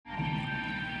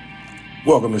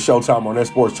Welcome to Showtime on that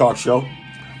Sports Talk Show.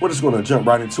 We're just going to jump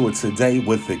right into it today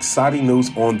with exciting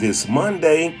news on this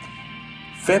Monday,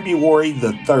 February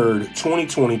the 3rd,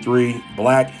 2023,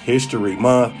 Black History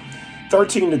Month.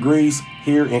 13 degrees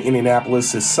here in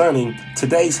Indianapolis. It's sunny.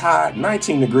 Today's high,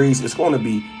 19 degrees. It's going to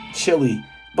be chilly,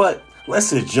 but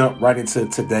let's just jump right into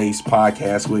today's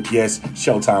podcast with, yes,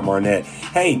 Showtime Arnett.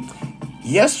 Hey,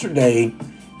 yesterday,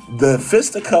 the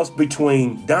fisticuffs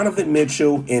between Donovan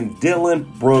Mitchell and Dillon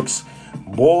Brooks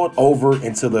boiled over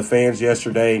into the fans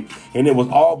yesterday, and it was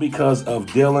all because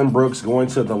of Dillon Brooks going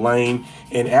to the lane,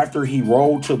 and after he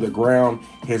rolled to the ground,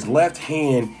 his left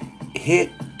hand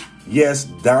hit, yes,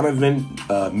 Donovan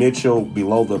Mitchell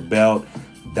below the belt.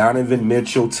 Donovan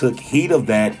Mitchell took heed of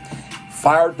that,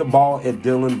 fired the ball at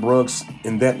Dillon Brooks,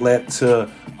 and that led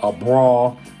to a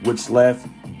brawl, which left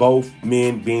both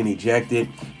men being ejected.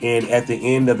 And at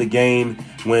the end of the game,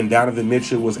 when Donovan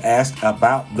Mitchell was asked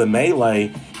about the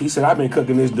melee, he said, I've been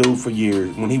cooking this dude for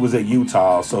years when he was at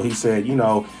Utah. So he said, you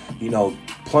know,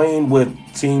 playing with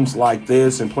teams like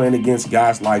this and playing against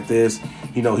guys like this,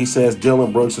 he says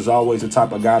Dillon Brooks is always the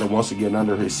type of guy that wants to get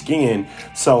under his skin.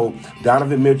 So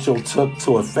Donovan Mitchell took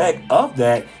to effect of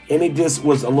that, and it just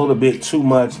was a little bit too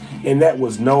much. And that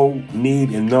was no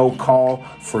need and no call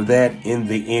for that in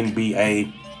the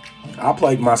NBA. I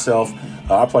played myself.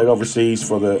 I played overseas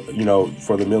for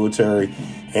the military,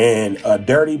 and a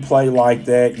dirty play like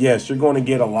that, yes, you're going to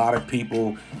get a lot of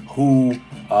people who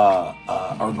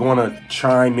are going to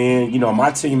chime in.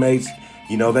 My teammates,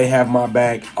 they have my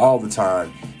back all the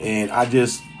time, and I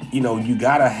just, you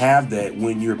gotta have that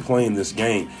when you're playing this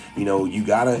game. You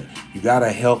gotta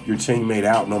help your teammate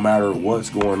out no matter what's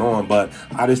going on. But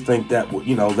I just think that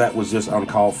that was just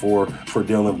uncalled for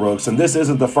Dillon Brooks. And this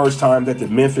isn't the first time that the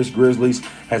Memphis Grizzlies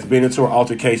has been into an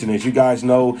altercation. As you guys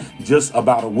know, just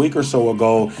about a week or so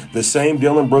ago, the same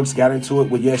Dillon Brooks got into it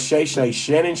with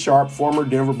Shannon Sharpe, former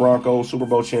Denver Broncos Super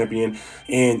Bowl champion,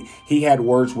 and he had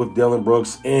words with Dillon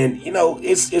Brooks. And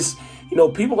it's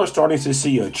people are starting to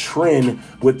see a trend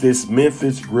with this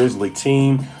Memphis Grizzly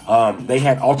team. They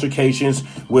had altercations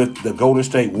with the Golden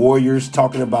State Warriors,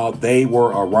 talking about they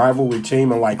were a rivalry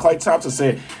team. And like Klay Thompson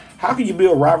said, how can you be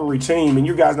a rivalry team and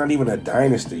you guys not even a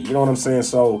dynasty? You know what I'm saying?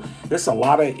 So there's a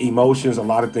lot of emotions, a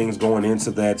lot of things going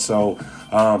into that. So,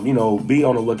 be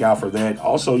on the lookout for that.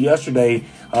 Also, yesterday,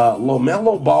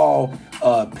 LaMelo Ball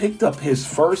picked up his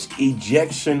first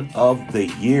ejection of the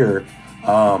year.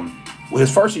 His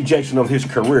first ejection of his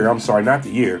career, I'm sorry, not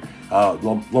the year.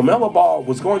 LaMelo Ball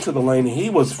was going to the lane, and he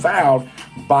was fouled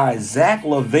by Zach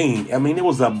LaVine. I mean, it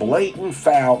was a blatant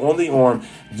foul on the arm,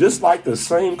 just like the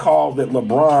same call that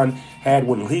LeBron had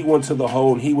when he went to the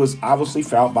hole, and he was obviously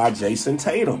fouled by Jason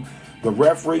Tatum. The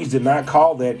referees did not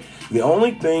call that. The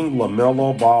only thing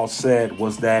LaMelo Ball said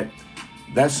was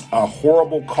that's a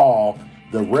horrible call.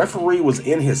 The referee was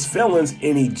in his feelings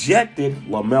and ejected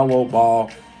LaMelo Ball.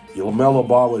 LaMelo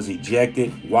Ball was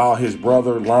ejected while his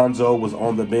brother Lonzo was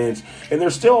on the bench. And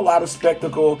there's still a lot of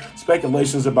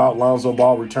speculations about Lonzo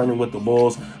Ball returning with the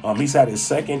Bulls. He's had his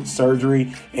second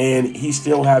surgery, and he's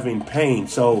still having pain.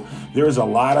 So there's a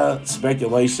lot of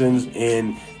speculations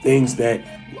and things that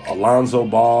Lonzo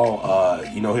Ball,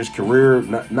 his career,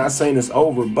 not saying it's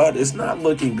over, but it's not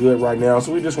looking good right now.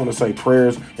 So we just want to say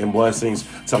prayers and blessings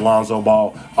to Lonzo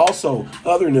Ball. Also,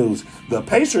 other news, the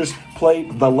Pacers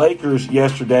played the Lakers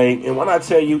yesterday. And when I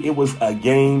tell you it was a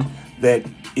game that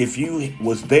if you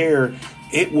was there,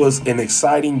 it was an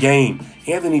exciting game.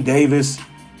 Anthony Davis,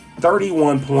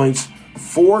 31 points,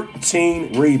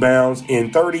 14 rebounds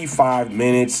in 35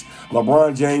 minutes.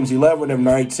 LeBron James, 11 of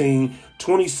 19,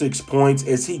 26 points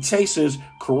as he chases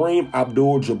Kareem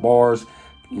Abdul-Jabbar's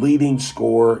leading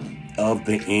scorer of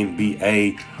the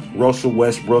NBA. Russell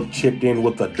Westbrook chipped in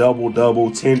with a double-double,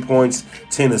 10 points,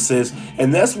 10 assists.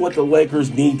 And that's what the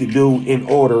Lakers need to do in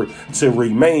order to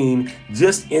remain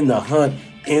just in the hunt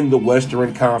in the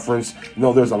Western Conference.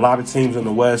 There's a lot of teams in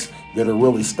the West that are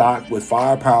really stocked with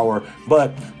firepower,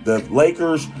 but the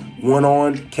Lakers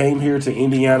came here to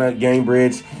Indiana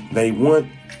Gamebridge. They went,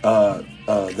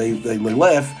 they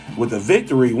left with a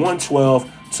victory,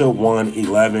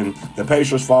 112-111. The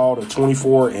Pacers fall to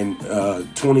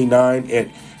 24-29 at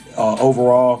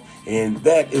overall, and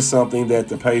that is something that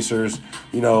the Pacers,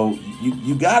 you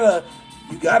gotta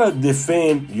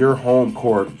defend your home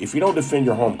court. If you don't defend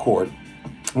your home court,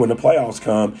 when the playoffs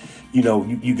come,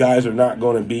 you guys are not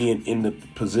going to be in the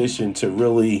position to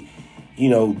really,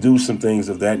 do some things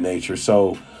of that nature.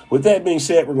 So with that being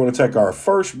said, we're going to take our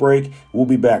first break. We'll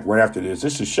be back right after this.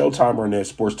 This is Showtime Arnett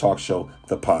Sports Talk Show,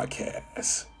 the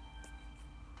podcast.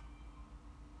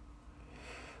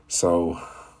 So,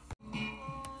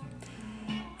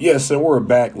 Yes, and we're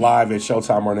back live at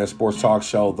Showtime Arnett Sports Talk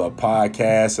Show, the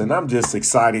podcast, and I'm just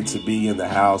excited to be in the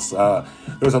house.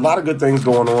 There's a lot of good things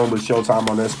going on with Showtime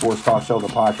Arnett Sports Talk Show, the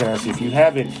podcast. If you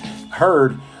haven't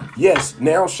heard, yes,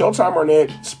 now Showtime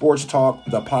Arnett Sports Talk,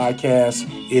 the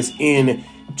podcast, is in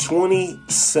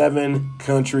 27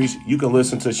 countries. You can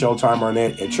listen to Showtime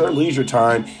Arnett at your leisure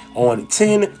time on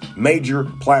 10 major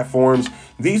platforms.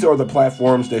 These are the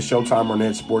platforms that Showtime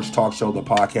Arnett Sports Talk Show, the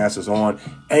podcast, is on: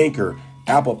 Anchor,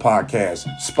 Apple Podcasts,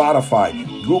 Spotify,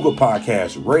 Google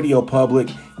Podcasts, Radio Public,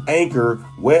 Anchor,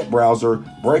 web browser,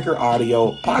 Breaker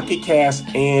Audio, Pocket Cast,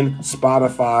 and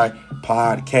Spotify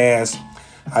Podcasts.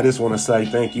 I just want to say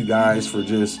thank you guys for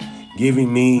just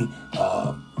giving me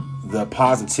the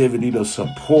positivity, the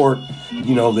support,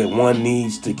 that one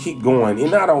needs to keep going. And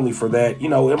not only for that,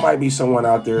 it might be someone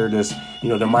out there that's,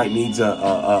 that might needs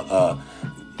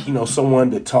someone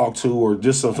to talk to, or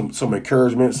just some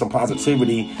encouragement, some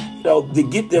positivity, to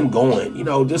get them going,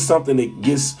 just something that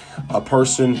gets a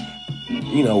person,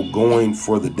 going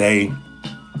for the day.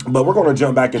 But we're going to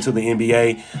jump back into the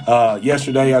NBA.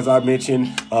 Yesterday, as I mentioned,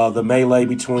 the melee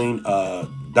between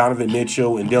Donovan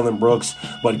Mitchell and Dillon Brooks,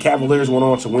 but Cavaliers went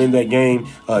on to win that game.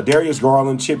 Darius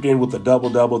Garland chipped in with a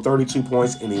double-double, 32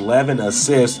 points and 11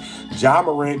 assists. Ja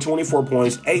Morant, 24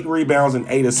 points, 8 rebounds and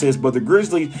 8 assists. But the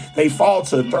Grizzlies, they fall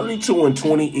to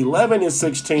 32-20,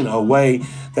 11-16 away.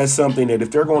 That's something that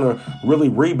if they're going to really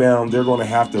rebound, they're going to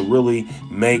have to really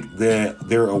make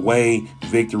their away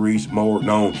victories more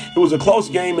known. It was a close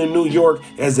game in New York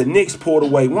as the Knicks pulled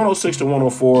away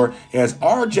 106-104 as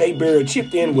R.J. Barrett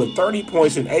chipped in with 30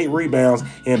 points and 8 rebounds,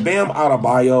 and Bam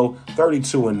Adebayo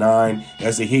 32-9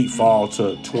 as the Heat fall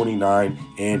to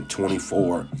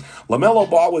 29-24. LaMelo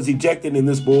Ball was ejected in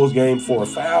this Bulls game for a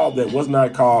foul that was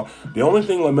not called. The only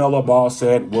thing LaMelo Ball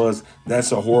said was,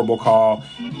 "That's a horrible call."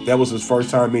 That was his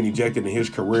first time being ejected in his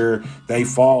career. They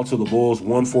fall to the Bulls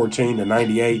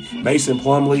 114-98. Mason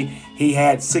Plumlee, he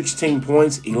had 16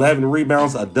 points, 11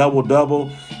 rebounds, a double-double.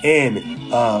 And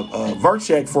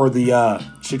Verchek for the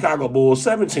Chicago Bulls,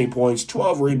 17 points,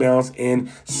 12 rebounds, and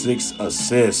 6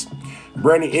 assists.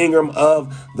 Brandon Ingram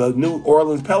of the New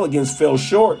Orleans Pelicans fell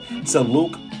short to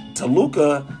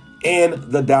Luka and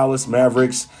the Dallas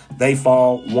Mavericks. They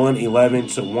fall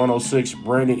 111-106.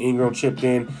 Brandon Ingram chipped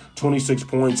in 26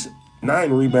 points,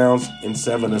 9 rebounds, and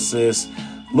 7 assists.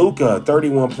 Luka,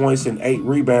 31 points and 8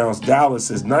 rebounds. Dallas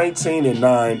is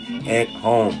 19-9 at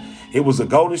home. It was the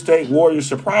Golden State Warriors,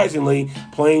 surprisingly,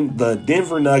 playing the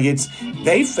Denver Nuggets.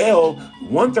 They fell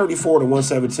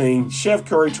 134-117. Steph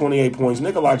Curry, 28 points.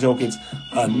 Nikola Jokic,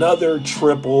 another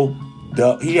triple.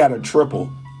 He had a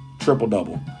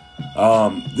triple-double.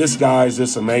 This guy is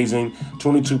just amazing.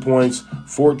 22 points,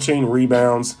 14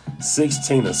 rebounds,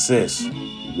 16 assists.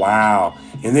 Wow.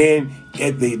 And then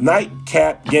at the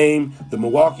nightcap game, the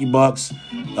Milwaukee Bucks,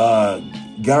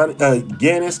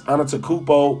 Giannis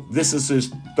Antetokounmpo, this is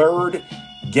his third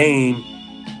game.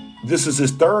 This is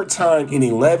his third time in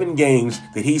 11 games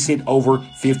that he's hit over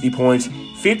 50 points,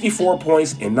 54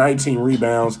 points and 19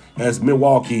 rebounds as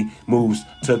Milwaukee moves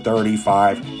to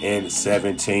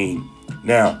 35-17.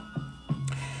 Now,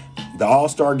 the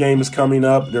All-Star game is coming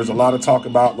up. There's a lot of talk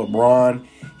about LeBron.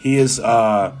 He is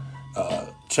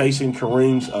chasing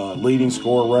Kareem's leading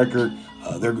score record.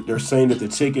 They're saying that the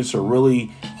tickets are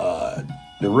really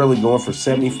going for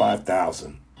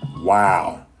 $75,000.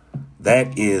 Wow,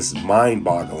 that is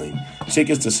mind-boggling.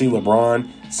 Tickets to see LeBron,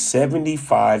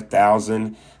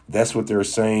 $75,000. That's what they're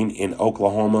saying in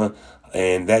Oklahoma,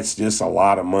 and that's just a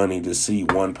lot of money to see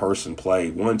one person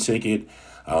play. One ticket.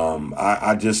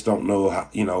 I just don't know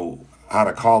how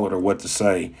to call it or what to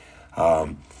say.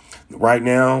 Right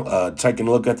now, taking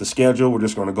a look at the schedule, we're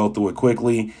just going to go through it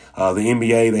quickly. The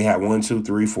NBA, they have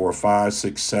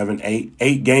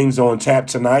 8 games on tap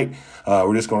tonight.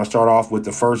 We're just going to start off with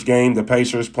the first game. The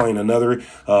Pacers playing another.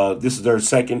 This is their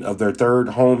second of their third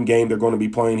home game they're going to be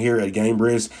playing here at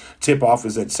Gainbridge. Tip-off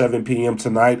is at 7 p.m.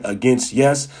 tonight against,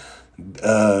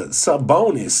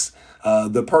 Sabonis.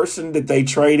 The person that they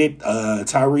traded,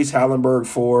 Tyrese Halliburton,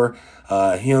 for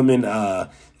him and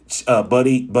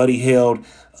Buddy Hield.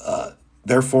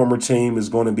 Their former team is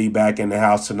going to be back in the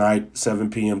house tonight,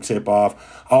 7 p.m.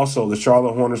 tip-off. Also, the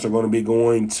Charlotte Hornets are going to be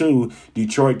going to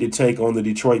Detroit to take on the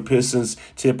Detroit Pistons.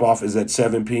 Tip-off is at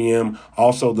 7 p.m.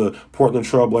 Also, the Portland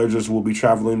Trailblazers will be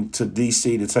traveling to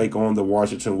D.C. to take on the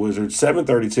Washington Wizards.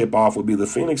 7:30 tip-off will be the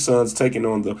Phoenix Suns taking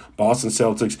on the Boston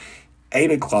Celtics. 8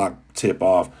 o'clock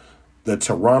tip-off, the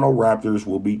Toronto Raptors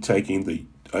will be taking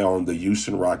on the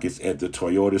Houston Rockets at the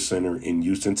Toyota Center in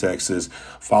Houston, Texas,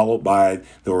 followed by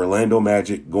the Orlando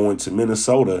Magic going to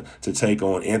Minnesota to take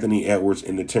on Anthony Edwards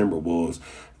and the Timberwolves.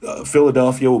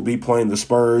 Philadelphia will be playing the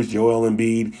Spurs. Joel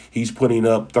Embiid, he's putting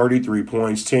up 33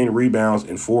 points, 10 rebounds,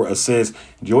 and 4 assists.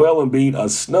 Joel Embiid, a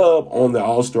snub on the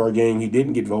All-Star game. He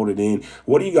didn't get voted in.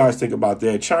 What do you guys think about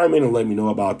that? Chime in and let me know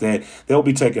about that. They'll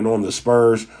be taking on the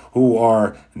Spurs, who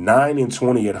are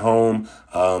 9-20 at home.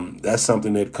 That's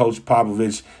something that Coach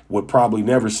Popovich would probably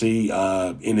never see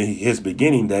in his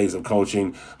beginning days of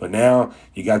coaching. But now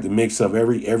you got the mix of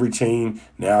every team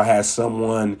now has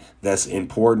someone that's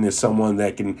important and someone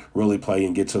that can really play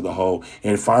and get to the hole.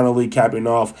 And finally, capping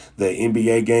off the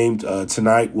NBA game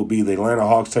tonight will be the Atlanta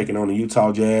Hawks taking on the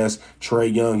Utah Jazz.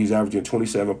 Trae Young, he's averaging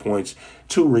 27 points,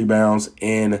 2 rebounds,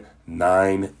 and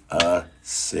 9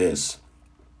 assists.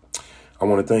 I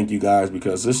want to thank you guys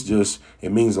because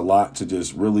it means a lot to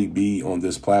just really be on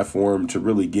this platform, to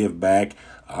really give back.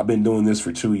 I've been doing this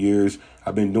for 2 years.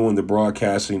 I've been doing the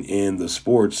broadcasting in the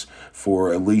sports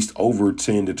for at least over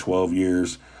 10 to 12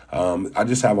 years. I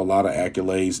just have a lot of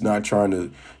accolades, not trying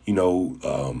to,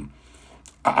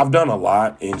 I've done a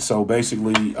lot. And so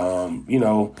basically, you don't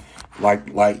know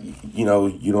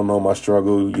my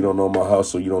struggle. You don't know my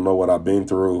hustle. You don't know what I've been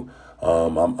through.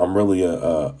 I'm really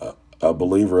a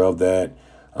believer of that.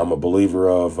 I'm a believer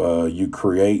of you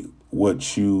create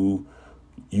what you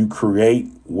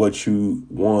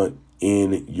want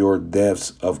in your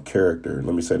depths of character.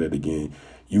 Let me say that again.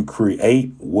 You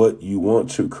create what you want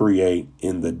to create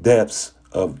in the depths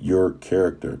of your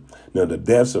character. Now, the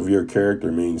depths of your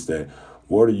character means that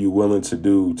what are you willing to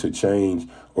do to change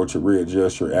or to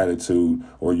readjust your attitude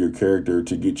or your character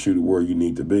to get you to where you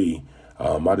need to be.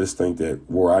 I just think that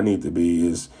where I need to be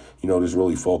is, just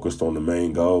really focused on the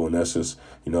main goal. And that's just,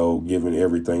 giving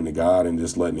everything to God and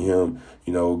just letting him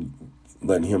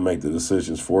make the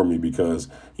decisions for me because,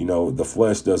 the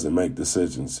flesh doesn't make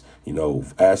decisions.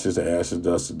 Ashes to ashes,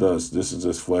 dust to dust. This is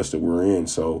just flesh that we're in.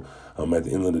 So at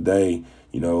the end of the day,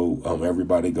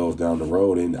 everybody goes down the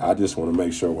road. And I just want to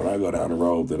make sure when I go down the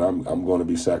road that I'm going to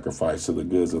be sacrificed to the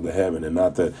goods of the heaven and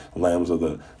not the lambs of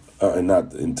the and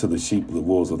not into the sheep, the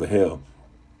wolves of the hell.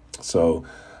 So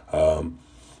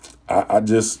I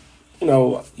just,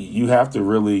 you have to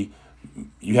really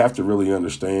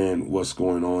understand what's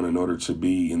going on in order to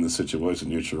be in the situation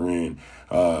that you're in.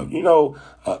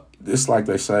 It's like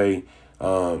they say,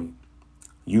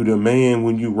 you the man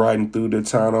when you riding through the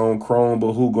town on chrome,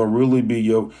 but who gonna really be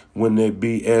your when that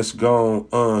BS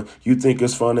gone? You think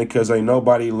it's funny because ain't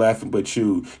nobody laughing but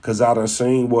you. Because I done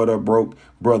seen what a broke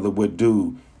brother would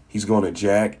do. He's gonna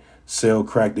jack, sell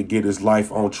crack to get his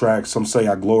life on track. Some say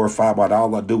I glorify, but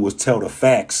all I do is tell the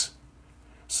facts.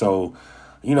 So,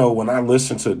 when I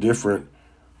listen to different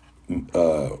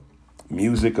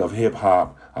music of hip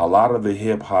hop, a lot of the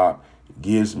hip hop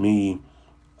gives me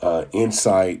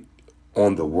insight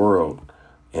on the world,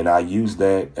 and I use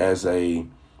that as a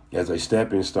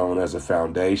stepping stone, as a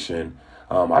foundation.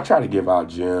 I try to give out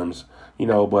gems,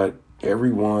 but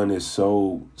everyone is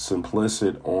so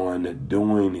simplistic on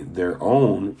doing their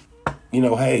own.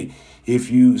 Hey,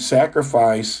 if you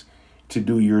sacrifice to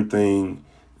do your thing,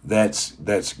 that's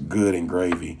good and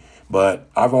gravy. But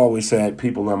I've always had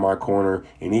people in my corner,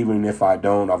 and even if I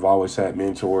don't, I've always had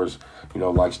mentors,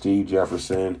 like Steve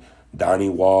Jefferson, Donnie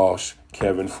Walsh,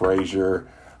 Kevin Frazier,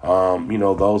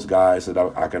 those guys that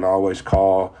I can always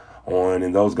call on,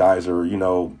 and those guys are,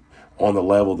 on the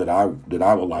level that I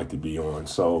would like to be on.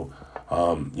 So,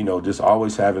 just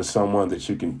always having someone that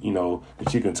you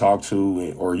can talk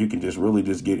to, or you can just really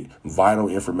just get vital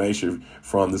information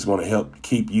from that's going to help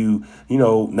keep you,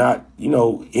 not,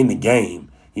 in the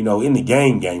game, in the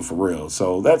game for real.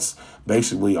 So that's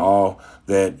basically all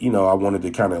that, I wanted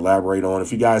to kind of elaborate on.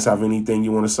 If you guys have anything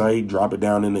you want to say, drop it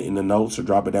down in the notes or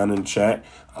drop it down in the chat.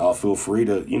 Feel free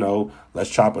to, let's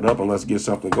chop it up and let's get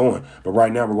something going. But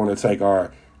right now we're going to take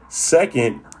our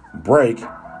second break.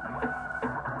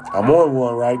 I'm on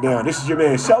one right now. This is your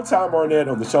man, Showtime Arnett,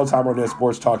 on the Showtime Arnett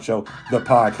Sports Talk Show, the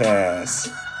podcast.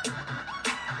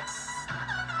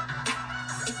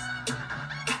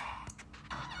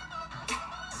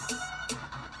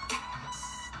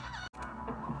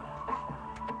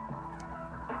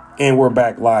 And we're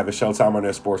back live at Showtime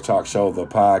Arnett Sports Talk Show, the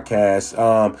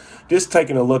podcast. Just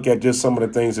taking a look at just some of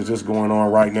the things that's just going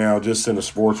on right now, just in the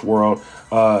sports world.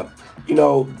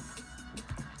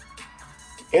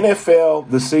 NFL,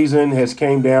 the season has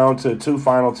came down to 2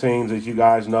 final teams, as you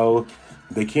guys know.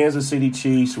 The Kansas City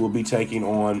Chiefs will be taking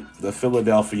on the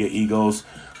Philadelphia Eagles.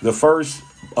 The first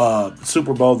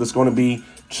Super Bowl that's going to be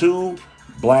 2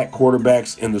 black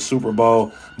quarterbacks in the Super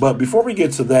Bowl. But before we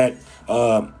get to that,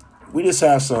 we just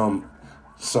have some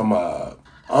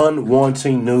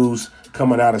unwanting news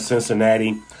coming out of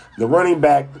Cincinnati. The running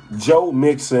back, Joe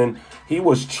Mixon, he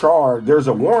was charged. There's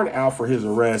a warrant out for his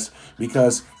arrest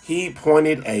because he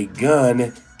pointed a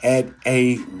gun at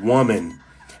a woman.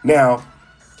 Now,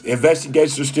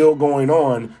 investigations are still going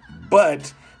on,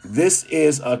 but this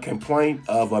is a complaint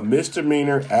of a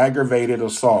misdemeanor aggravated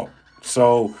assault.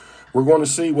 So we're going to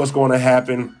see what's going to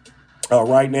happen.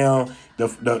 Right now,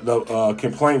 the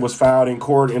complaint was filed in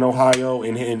court in Ohio,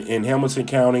 in Hamilton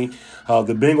County.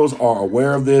 The Bengals are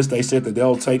aware of this. They said that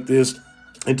they'll take this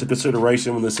into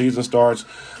consideration when the season starts.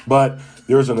 But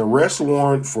there's an arrest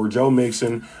warrant for Joe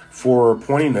Mixon for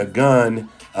pointing a gun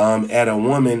at a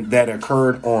woman that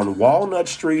occurred on Walnut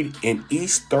Street and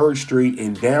East 3rd Street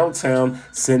in downtown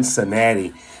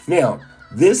Cincinnati. Now,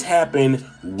 this happened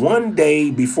one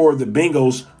day before the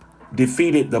Bengals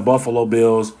defeated the Buffalo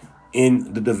Bills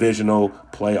in the divisional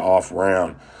playoff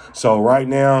round. So right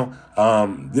now,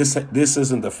 this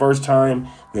isn't the first time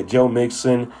that Joe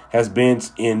Mixon has been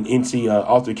into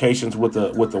altercations with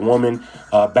a woman.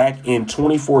 Back in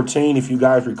 2014, if you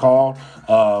guys recall,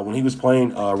 when he was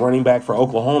playing running back for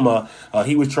Oklahoma,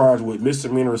 he was charged with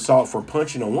misdemeanor assault for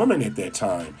punching a woman at that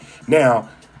time. Now,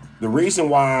 the reason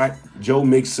why Joe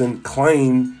Mixon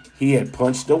claimed he had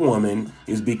punched a woman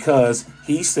is because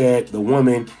he said the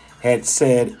woman had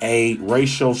said a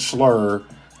racial slur,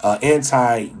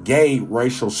 anti-gay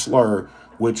racial slur,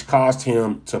 which caused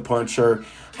him to punch her.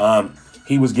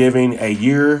 He was given a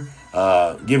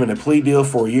plea deal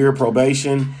for a year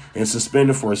probation and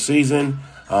suspended for a season.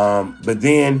 But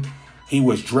then he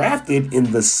was drafted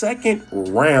in the second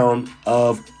round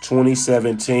of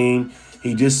 2017.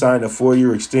 He just signed a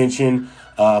 4-year extension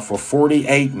for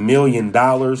 $48 million,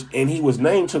 and he was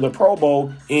named to the Pro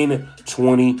Bowl in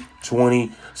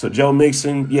 2020. So Joe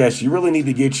Mixon, yes, you really need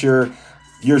to get your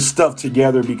stuff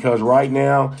together because right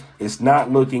now it's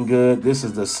not looking good. This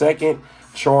is the second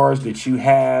charge that you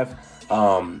have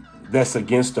that's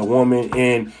against a woman,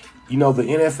 and you know the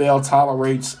NFL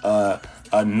tolerates a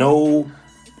no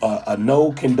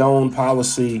condone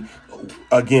policy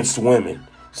against women.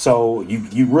 So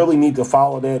you really need to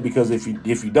follow that because if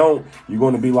you don't, you're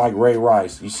going to be like Ray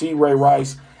Rice. You see, Ray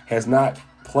Rice has not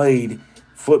played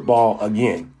football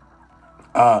again.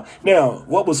 Now,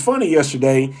 what was funny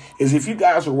yesterday is if you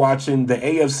guys were watching the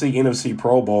AFC NFC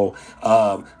Pro Bowl,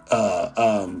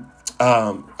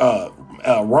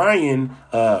 Ryan,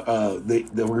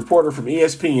 the reporter from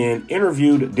ESPN,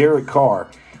 interviewed Derek Carr,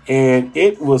 and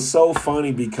it was so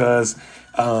funny because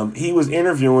he was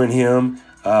interviewing him.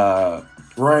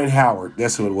 Ryan Howard,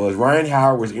 that's who it was. Ryan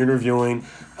Howard was interviewing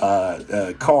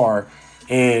Carr,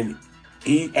 and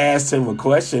he asked him a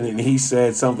question, and he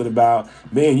said something about,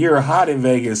 man, you're hot in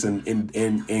Vegas.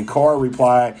 And Carr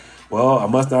replied, well, I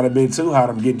must not have been too hot.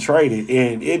 I'm getting traded.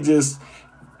 And it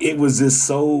was just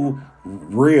so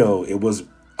real. It was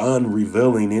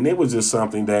unrevealing. And it was just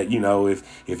something that, you know,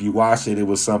 if you watch it, it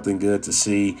was something good to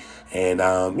see. And,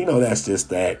 you know, that's just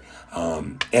that.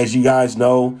 As you guys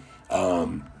know,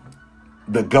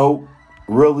 the GOAT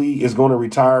really is going to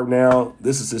retire now.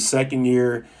 This is his second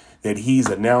year that he's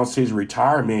announced his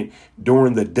retirement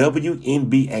during the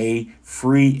WNBA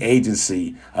free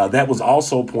agency. That was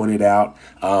also pointed out.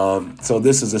 So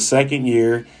this is the second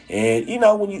year. And, you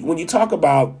know, when you talk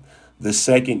about the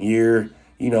second year,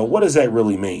 you know, what does that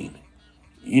really mean?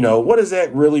 You know, what does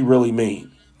that really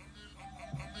mean?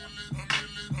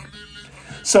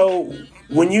 So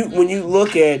when you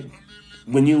look at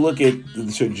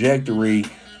the trajectory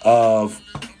of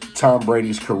Tom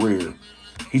Brady's career,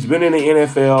 he's been in the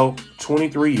NFL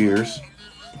 23 years.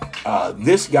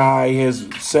 This guy has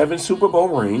 7 Super Bowl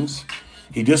rings.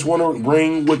 He just won a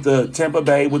ring with the Tampa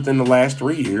Bay within the last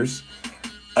 3 years.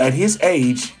 At his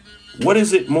age, what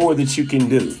is it more that you can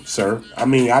do, sir? I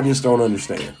mean, I just don't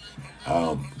understand.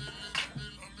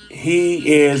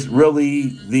 He is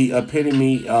really the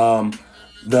epitome. I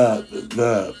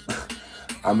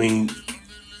mean,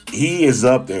 he is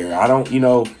up there. I don't, you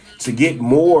know, to get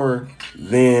more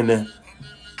than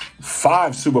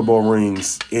 5 Super Bowl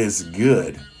rings is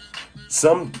good.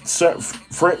 Some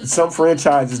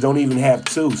franchises don't even have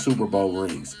 2 Super Bowl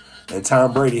rings, and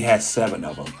Tom Brady has 7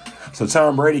 of them. So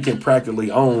Tom Brady can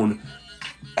practically own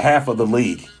half of the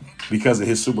league because of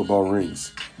his Super Bowl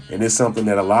rings. And it's something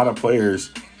that a lot of players,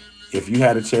 if you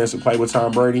had a chance to play with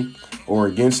Tom Brady or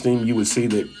against him, you would see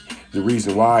that the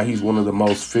reason why he's one of the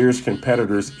most fierce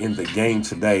competitors in the game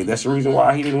today. That's the reason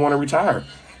why he didn't want to retire.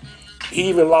 He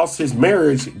even lost his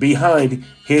marriage behind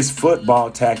his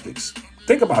football tactics.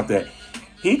 Think about that.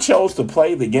 He chose to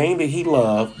play the game that he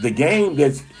loved, the game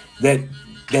that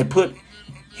put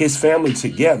his family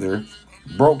together,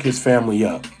 broke his family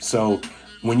up. So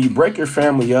when you break your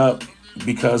family up,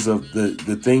 because of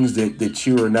the things that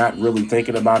you are not really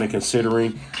thinking about and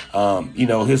considering.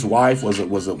 His wife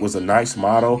was a nice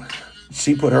model.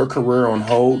 She put her career on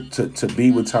hold to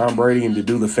be with Tom Brady and to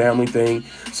do the family thing.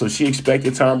 So she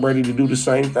expected Tom Brady to do the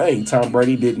same thing. Tom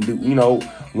Brady didn't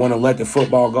want to let the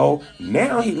football go.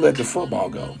 Now he let the football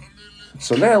go.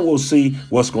 So now we'll see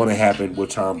what's going to happen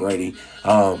with Tom Brady.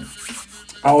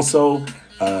 Also,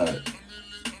 I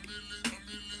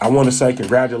want to say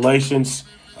congratulations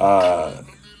to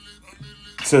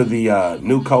the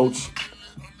new coach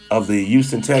of the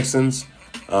Houston Texans,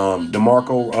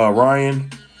 DeMarco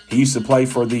Ryan. He used to play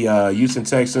for the Houston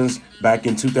Texans back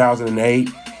in 2008,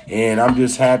 and I'm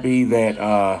just happy that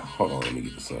hold on, let me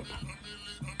get this up.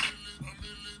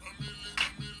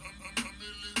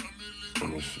 Let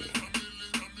me see.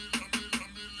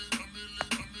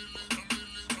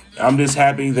 I'm just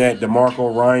happy that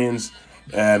DeMarco Ryans,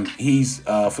 he's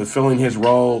fulfilling his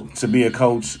role to be a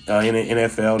coach in the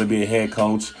NFL, to be a head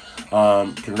coach.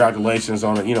 Congratulations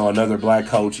on another black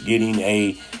coach getting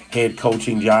a head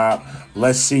coaching job.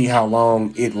 Let's see how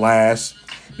long it lasts,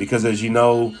 because as you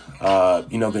know, the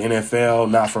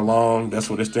NFL, not for long. That's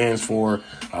what it stands for.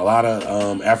 A lot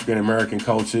of African American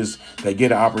coaches, they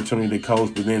get an opportunity to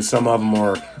coach, but then some of them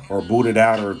are booted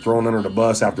out or thrown under the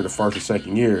bus after the first or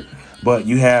second year. But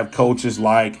you have coaches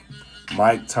like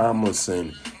Mike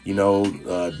Tomlinson,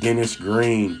 Dennis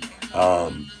Green.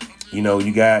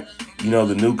 You got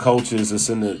the new coaches that's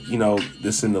in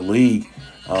the league.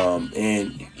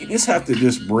 And you just have to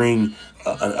just bring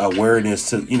awareness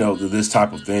to, to this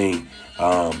type of thing.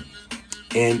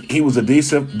 And he was a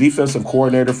decent defensive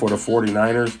coordinator for the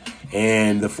 49ers,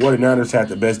 and the 49ers had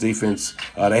the best defense.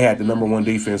 They had the number one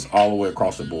defense all the way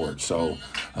across the board. So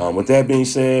with that being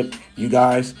said, you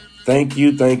guys, thank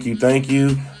you. Check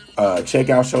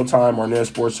out Showtime, Arnett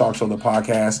Sports Talk Show, the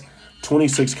podcast.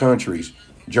 26 countries: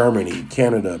 Germany,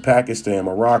 Canada, Pakistan,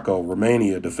 Morocco,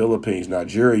 Romania, the Philippines,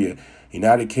 Nigeria,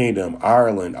 United Kingdom,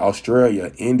 Ireland,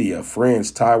 Australia, India,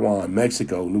 France, Taiwan,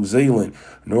 Mexico, New Zealand,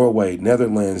 Norway,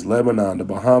 Netherlands, Lebanon, the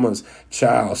Bahamas,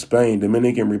 Chile, Spain,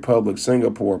 Dominican Republic,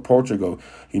 Singapore, Portugal,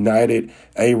 United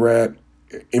Arab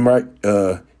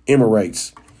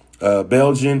Emirates,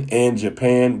 Belgium, and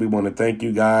Japan. We want to thank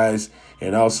you guys.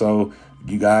 And also,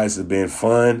 you guys have been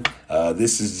fun.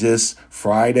 This is just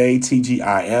Friday,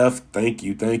 TGIF. Thank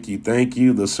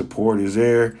you. The support is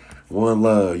there. One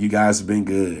love. You guys have been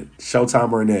good.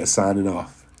 Showtime Arnett signing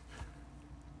off.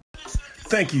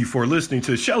 Thank you for listening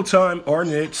to Showtime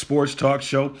Arnett Sports Talk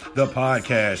Show, the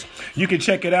podcast. You can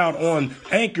check it out on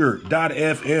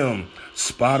Anchor.fm,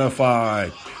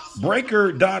 Spotify,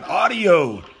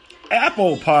 Breaker.audio,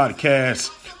 Apple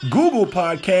Podcasts, Google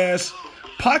Podcasts,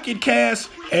 Pocket Cast,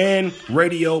 and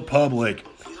Radio Public.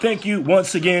 Thank you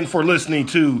once again for listening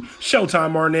to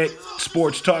Showtime Arnett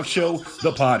Sports Talk Show,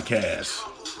 the podcast.